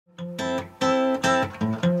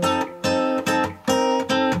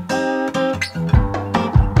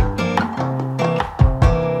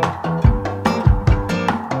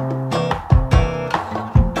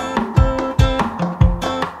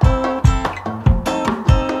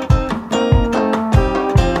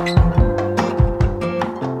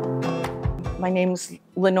name's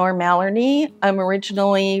Lenore Mallarney. I'm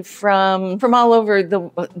originally from all over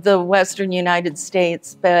the Western United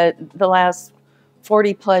States, but the last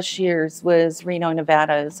 40 plus years was Reno,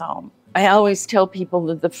 Nevada as home. I always tell people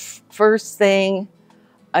that the first thing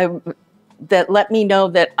that let me know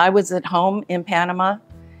that I was at home in Panama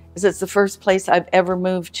is it's the first place I've ever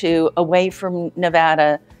moved to away from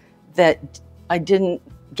Nevada that I didn't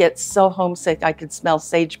get so homesick I could smell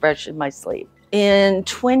sagebrush in my sleep. In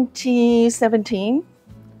 2017,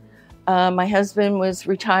 my husband was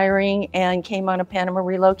retiring and came on a Panama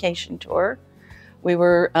Relocation Tour. We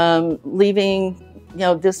were leaving,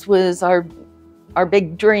 this was our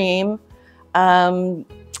big dream.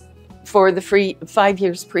 For the 5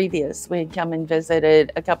 years previous, we'd come and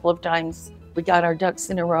visited a couple of times. We got our ducks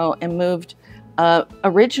in a row and moved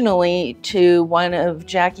originally to one of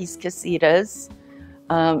Jackie's casitas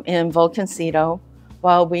in Volcancito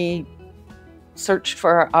while we searched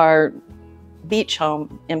for our beach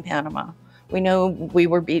home in Panama. We knew we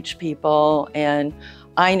were beach people, and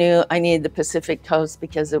I knew I needed the Pacific coast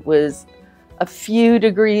because it was a few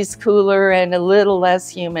degrees cooler and a little less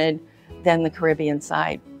humid than the Caribbean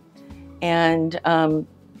side. And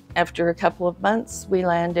after a couple of months, we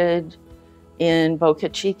landed in Boca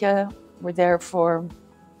Chica. We're there for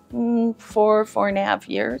 4.5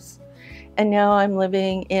 years. And now I'm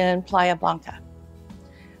living in Playa Blanca.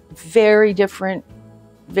 Very different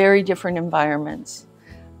environments.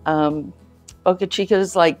 Boca Chica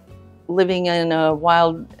is like living in a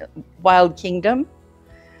wild kingdom,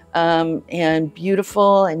 and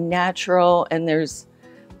beautiful and natural. And there's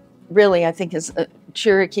really, I think,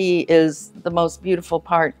 Chiriquí is the most beautiful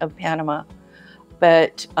part of Panama.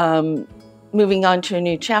 But moving on to a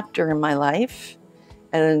new chapter in my life,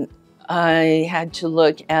 and I had to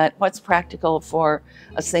look at what's practical for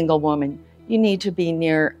a single woman. You need to be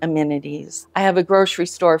near amenities. I have a grocery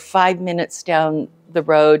store 5 minutes down the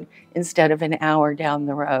road instead of an hour down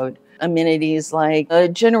the road. Amenities like a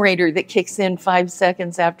generator that kicks in 5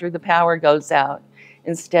 seconds after the power goes out,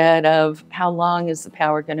 instead of how long is the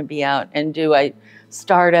power going to be out, and do I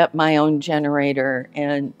start up my own generator?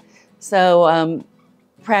 And so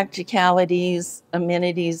practicalities,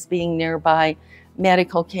 amenities being nearby,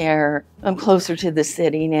 medical care. I'm closer to the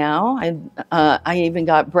city now. I even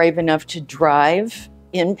got brave enough to drive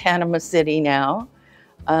in Panama City now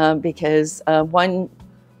because one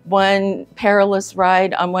perilous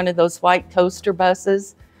ride on one of those white coaster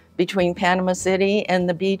buses between Panama City and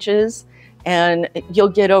the beaches, and you'll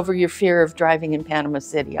get over your fear of driving in Panama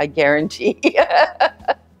City, I guarantee.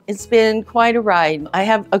 It's been quite a ride. I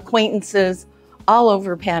have acquaintances all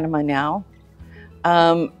over Panama now.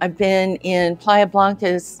 I've been in Playa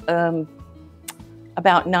Blanca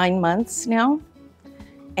about 9 months now,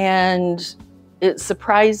 and it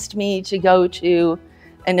surprised me to go to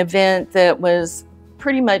an event that was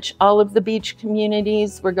pretty much all of the beach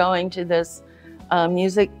communities were going to this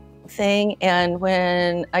music thing, and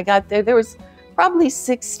when I got there, there was probably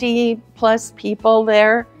 60 plus people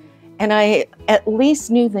there, and I at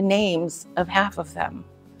least knew the names of half of them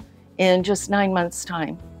in just 9 months'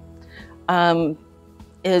 time.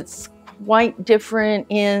 It's quite different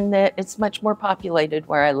in that it's much more populated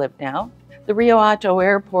where I live now. The Rio Hato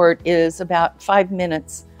Airport is about 5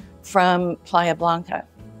 minutes from Playa Blanca,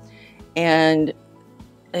 and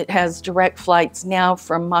it has direct flights now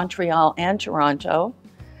from Montreal and Toronto.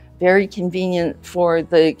 Very convenient for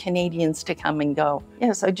the Canadians to come and go.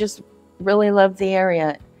 Yes, I just really love the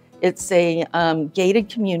area. It's a gated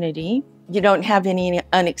community. You don't have any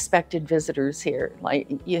unexpected visitors here. Like,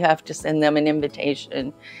 you have to send them an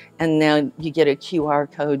invitation, and now you get a QR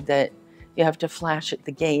code that you have to flash at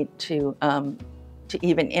the gate to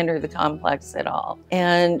even enter the complex at all.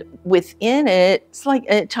 And within it, it's like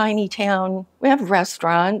a tiny town. We have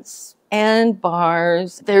restaurants and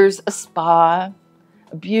bars. There's a spa,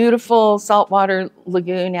 a beautiful saltwater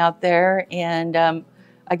lagoon out there, and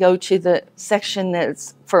I go to the section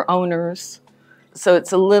that's for owners. So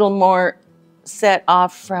it's a little more set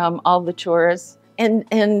off from all the tourists.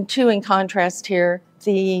 And too, in contrast here,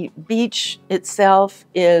 the beach itself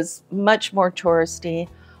is much more touristy,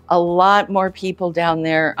 a lot more people down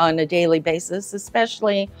there on a daily basis,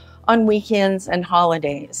 especially on weekends and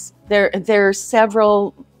holidays. There are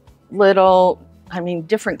several little,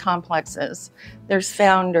 different complexes. There's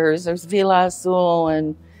Founders, there's Villa Azul,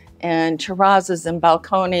 and terrazas and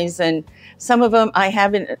balcones, and some of them I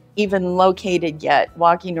haven't even located yet.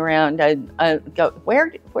 Walking around, I go, where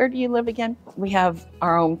do you live again? We have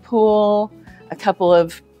our own pool, a couple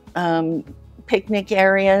of picnic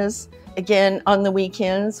areas. Again, on the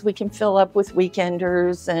weekends, we can fill up with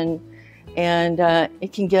weekenders, and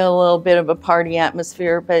it can get a little bit of a party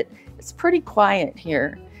atmosphere, but It's pretty quiet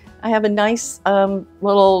here. I have a nice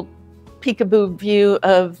little peekaboo view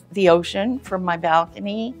of the ocean from my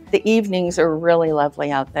balcony. The evenings are really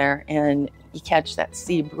lovely out there, and you catch that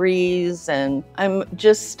sea breeze. And I'm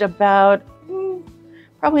just about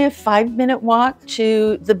probably a 5-minute walk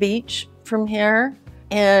to the beach from here,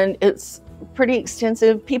 and it's pretty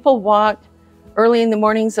extensive. People walk early in the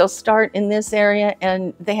mornings. They'll start in this area,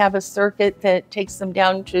 and they have a circuit that takes them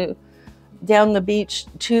down the beach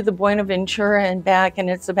to the Buenaventura and back, and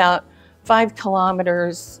it's about 5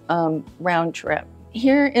 kilometers round trip.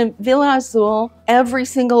 Here in Villa Azul, every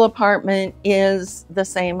single apartment is the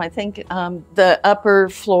same. I think the upper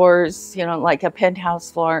floors, like a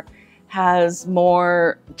penthouse floor, has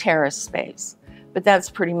more terrace space, but that's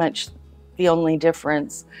pretty much the only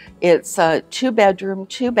difference. It's a 2-bedroom,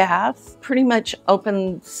 2-bath, pretty much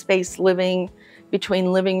open space living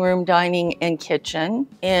between living room, dining, and kitchen,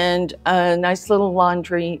 and a nice little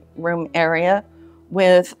laundry room area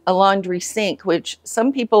with a laundry sink, which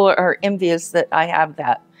some people are envious that I have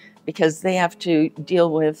that because they have to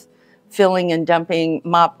deal with filling and dumping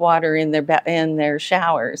mop water in their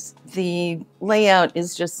showers. The layout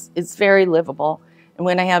is it's very livable. And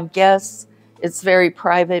when I have guests, it's very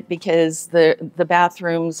private because the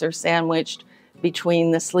bathrooms are sandwiched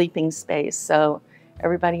between the sleeping space. So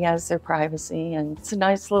everybody has their privacy, and it's a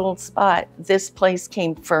nice little spot. This place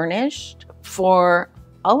came furnished. For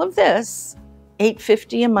all of this,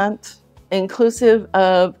 $850 a month, inclusive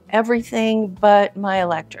of everything but my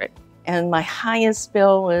electric. And my highest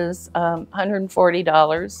bill was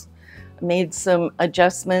 $140. I made some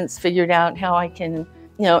adjustments, figured out how I can,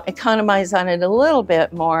 economize on it a little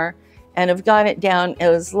bit more, and have got it down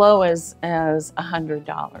as low as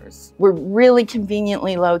 $100. We're really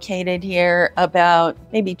conveniently located here, about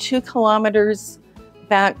maybe 2 kilometers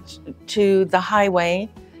back to the highway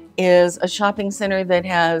is a shopping center that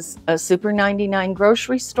has a Super 99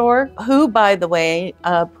 grocery store, who, by the way,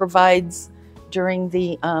 provides during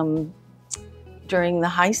the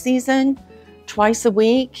high season, twice a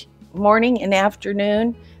week, morning and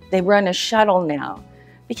afternoon. They run a shuttle now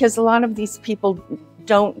because a lot of these people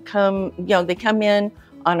don't come, they come in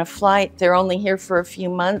on a flight. They're only here for a few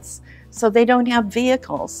months, so they don't have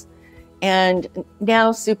vehicles. And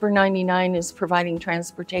now Super 99 is providing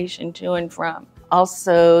transportation to and from.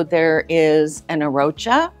 Also, there is an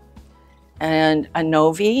Arocha and a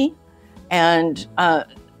Novi. And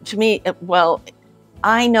to me,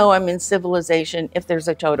 I know I'm in civilization if there's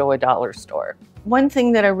a Toto, a dollar store. One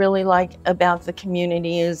thing that I really like about the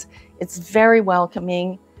community is it's very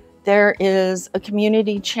welcoming. There is a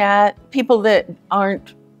community chat. People that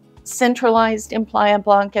aren't centralized in Playa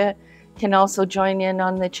Blanca can also join in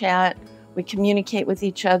on the chat. We communicate with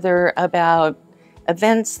each other about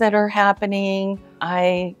events that are happening.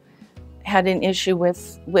 I had an issue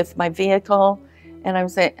with my vehicle, and I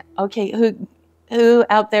was saying, okay, who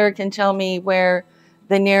out there can tell me where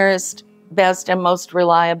the nearest, best, and most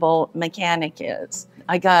reliable mechanic is?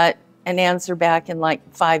 I got an answer back in like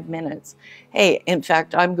 5 minutes. Hey, in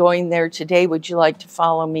fact, I'm going there today. Would you like to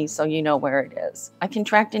follow me so you know where it is? I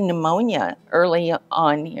contracted pneumonia early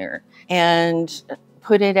on here and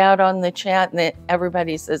put it out on the chat, and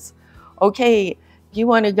everybody says, okay, you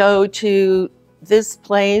want to go to this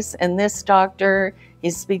place and this doctor, he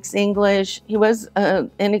speaks English. He was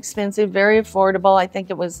inexpensive, very affordable. I think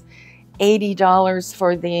it was $80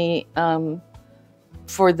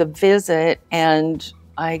 for the visit, and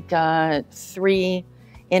I got 3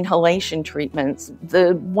 inhalation treatments.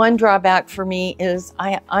 The one drawback for me is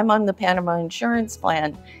I'm on the Panama insurance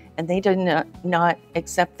plan, and they did not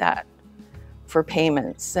accept that for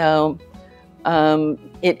payment. So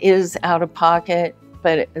it is out of pocket,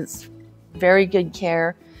 but it's very good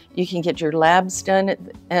care. You can get your labs done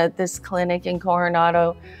at this clinic in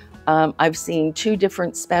Coronado. I've seen 2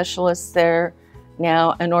 different specialists there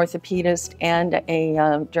now, an orthopedist and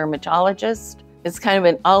a dermatologist. It's kind of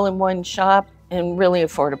an all-in-one shop and really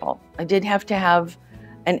affordable. I did have to have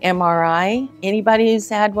an MRI. Anybody who's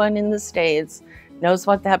had one in the States knows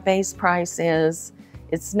what that base price is.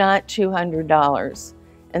 It's not $200,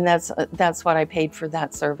 and that's what I paid for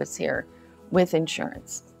that service here with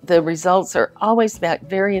insurance. The results are always back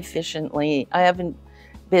very efficiently. I haven't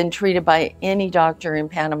been treated by any doctor in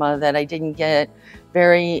Panama that I didn't get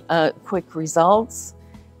very quick results,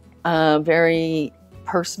 very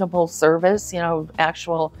personable service,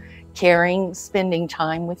 actual caring, spending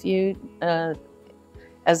time with you,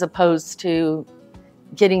 as opposed to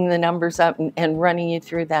getting the numbers up and running you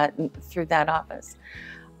through that office.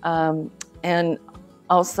 And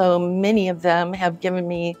also many of them have given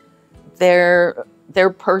me their their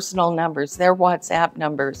personal numbers, their WhatsApp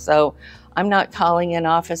numbers. So I'm not calling an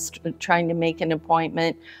office trying to make an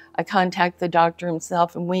appointment. I contact the doctor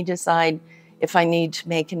himself and we decide if I need to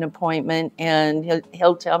make an appointment, and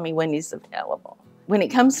he'll tell me when he's available. When it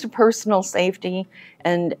comes to personal safety,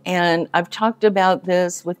 and I've talked about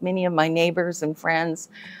this with many of my neighbors and friends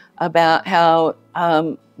about how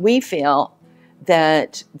we feel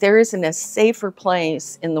that there isn't a safer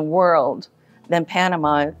place in the world than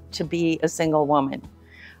Panama to be a single woman.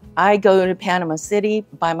 I go to Panama City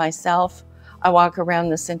by myself. I walk around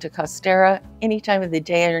the Cinta Costera any time of the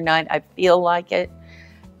day or night I feel like it.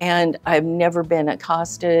 And I've never been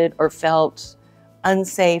accosted or felt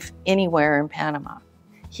unsafe anywhere in Panama.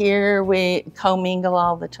 Here we commingle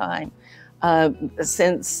all the time.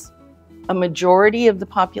 Since a majority of the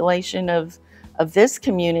population of this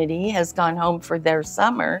community has gone home for their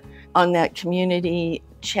summer, on that community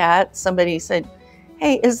chat, somebody said,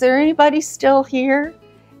 "Hey, is there anybody still here?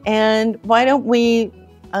 And why don't we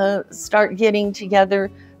start getting together,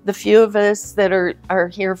 the few of us that are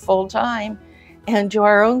here full time, and do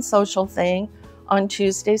our own social thing on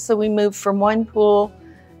Tuesday?" So we moved from one pool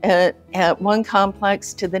at one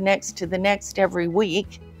complex to the next every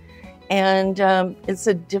week. And it's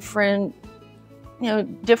a different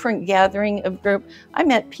gathering of group. I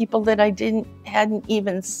met people that I hadn't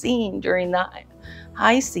even seen during the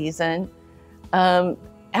high season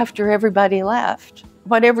after everybody left.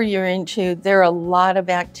 Whatever you're into, there are a lot of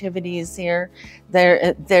activities here.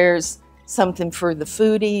 There's something for the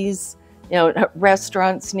foodies,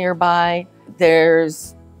 restaurants nearby.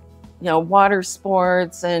 There's, water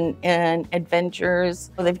sports and adventures.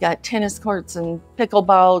 They've got tennis courts and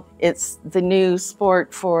pickleball. It's the new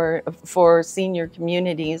sport for senior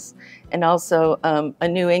communities, and also a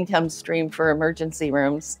new income stream for emergency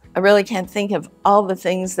rooms. I really can't think of all the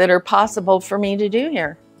things that are possible for me to do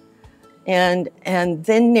here. And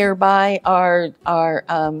then nearby are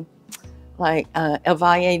El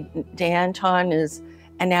Valle de Anton is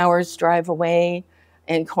an hour's drive away,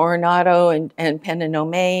 and Coronado and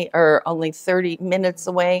Panama are only 30 minutes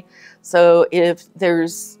away. So if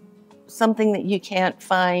there's something that you can't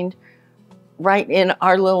find right in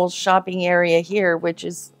our little shopping area here, which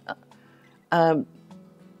is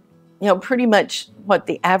pretty much what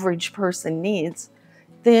the average person needs,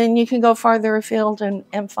 then you can go farther afield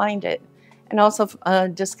and find it. And also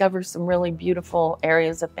discover some really beautiful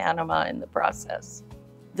areas of Panama in the process.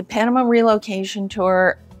 The Panama Relocation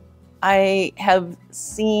Tour, I have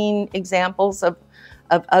seen examples of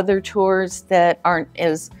other tours that aren't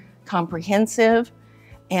as comprehensive.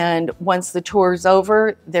 And once the tour's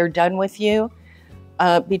over, they're done with you.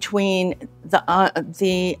 Between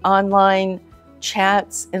the online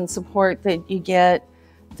chats and support that you get,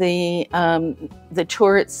 the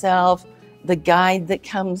tour itself, the guide that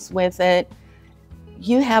comes with it,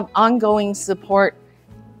 you have ongoing support.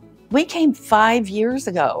 We came 5 years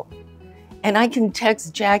ago, and I can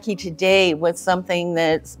text Jackie today with something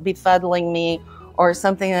that's befuddling me or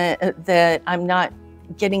something that I'm not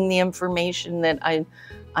getting the information that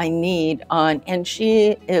I need on, and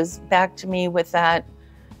she is back to me with that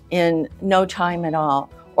in no time at all,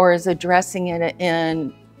 or is addressing it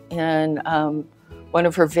in one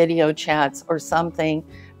of her video chats or something,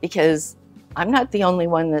 because I'm not the only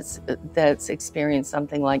one that's experienced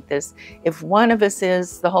something like this. If one of us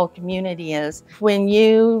is, the whole community is. When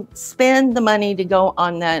you spend the money to go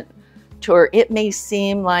on that tour, it may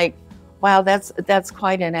seem like, wow, that's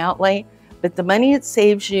quite an outlay, but the money it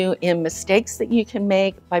saves you in mistakes that you can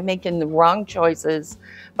make by making the wrong choices,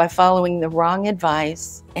 by following the wrong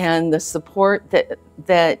advice, and the support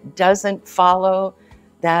that doesn't follow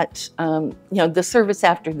that, the service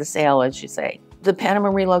after the sale, as you say. The Panama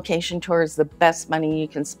Relocation Tour is the best money you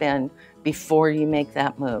can spend before you make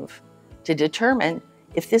that move to determine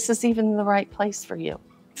if this is even the right place for you.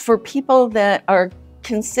 For people that are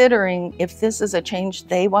considering if this is a change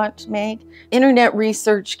they want to make, internet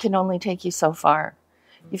research can only take you so far.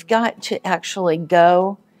 You've got to actually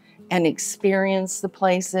go and experience the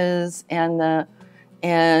places and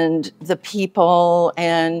the people,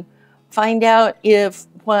 and find out if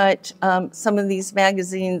what some of these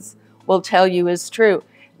magazines will tell you is true.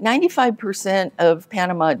 95% of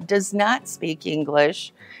Panama does not speak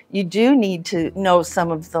English. You do need to know some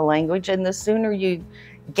of the language, and the sooner you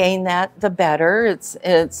gain that, the better.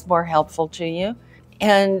 It's more helpful to you.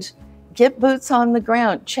 And get boots on the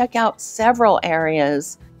ground. Check out several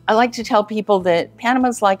areas. I like to tell people that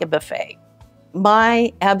Panama's like a buffet.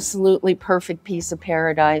 My absolutely perfect piece of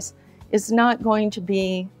paradise is not going to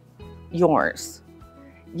be yours.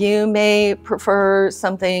 You may prefer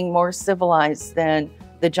something more civilized than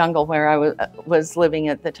the jungle where I was living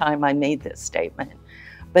at the time I made this statement.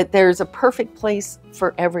 But there's a perfect place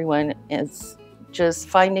for everyone. It's just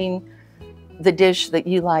finding the dish that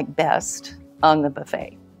you like best on the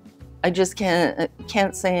buffet. I just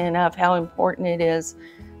can't say enough how important it is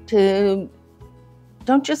to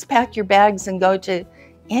don't just pack your bags and go to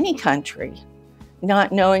any country,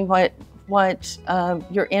 not knowing what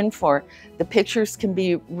you're in for. The pictures can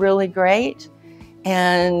be really great,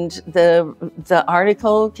 and the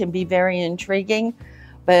article can be very intriguing,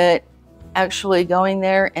 but actually going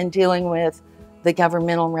there and dealing with the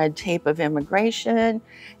governmental red tape of immigration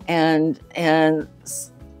and you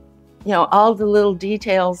know, all the little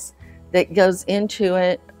details that goes into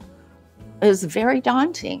it is very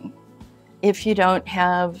daunting if you don't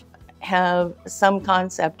have some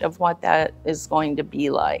concept of what that is going to be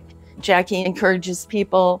like. Jackie encourages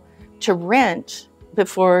people to rent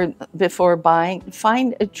before buying.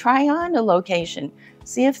 Try on a location,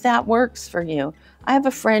 see if that works for you. I have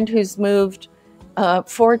a friend who's moved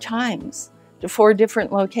 4 times to 4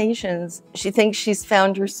 different locations. She thinks she's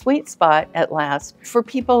found her sweet spot at last. For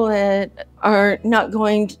people that are not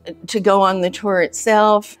going to go on the tour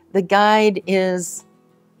itself, the guide is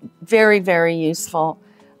very, very useful.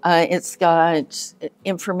 It's got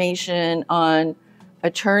information on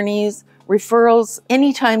attorneys, referrals.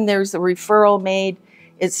 Anytime there's a referral made,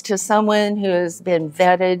 it's to someone who has been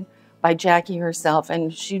vetted by Jackie herself,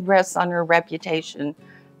 and she rests on her reputation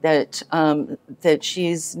that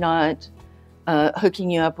she's not hooking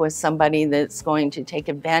you up with somebody that's going to take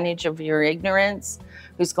advantage of your ignorance,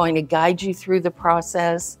 who's going to guide you through the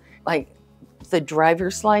process. Like the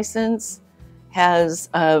driver's license has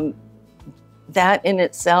that in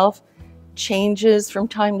itself changes from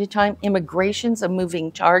time to time. Immigration's a moving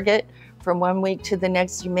target from one week to the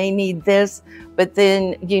next. You may need this, but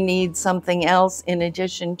then you need something else in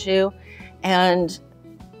addition to. And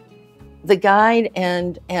the guide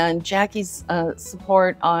and Jackie's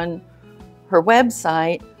support on her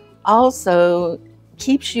website also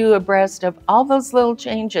keeps you abreast of all those little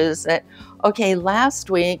changes that, okay, last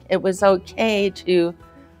week it was okay to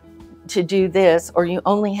do this, or you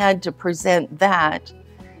only had to present that.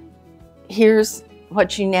 Here's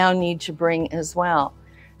what you now need to bring as well.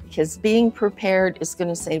 Because being prepared is going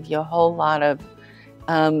to save you a whole lot of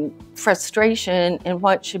frustration in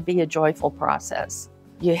what should be a joyful process.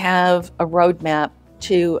 You have a roadmap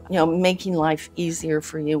to, you know, making life easier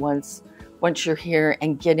for you once you're here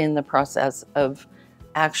and get in the process of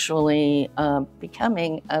actually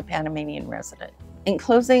becoming a Panamanian resident. In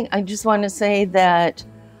closing, I just want to say that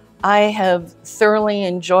I have thoroughly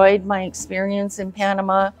enjoyed my experience in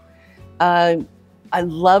Panama. I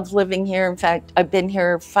love living here. In fact, I've been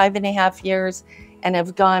here 5.5 years and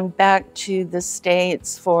have gone back to the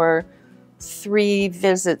States for 3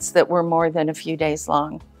 visits that were more than a few days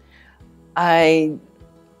long. I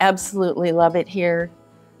absolutely love it here.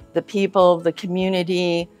 The people, the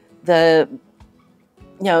community, the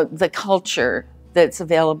culture that's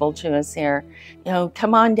available to us here. You know,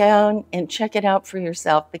 come on down and check it out for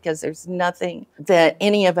yourself, because there's nothing that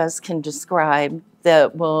any of us can describe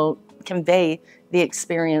that will convey the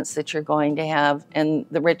experience that you're going to have and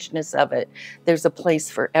the richness of it. There's a place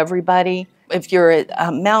for everybody. If you're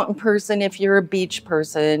a mountain person, if you're a beach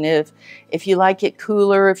person, if you like it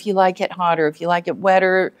cooler, if you like it hotter, if you like it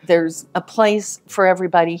wetter, there's a place for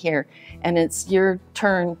everybody here. And it's your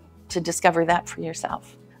turn to discover that for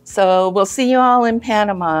yourself. So we'll see you all in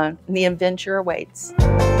Panama. The adventure awaits.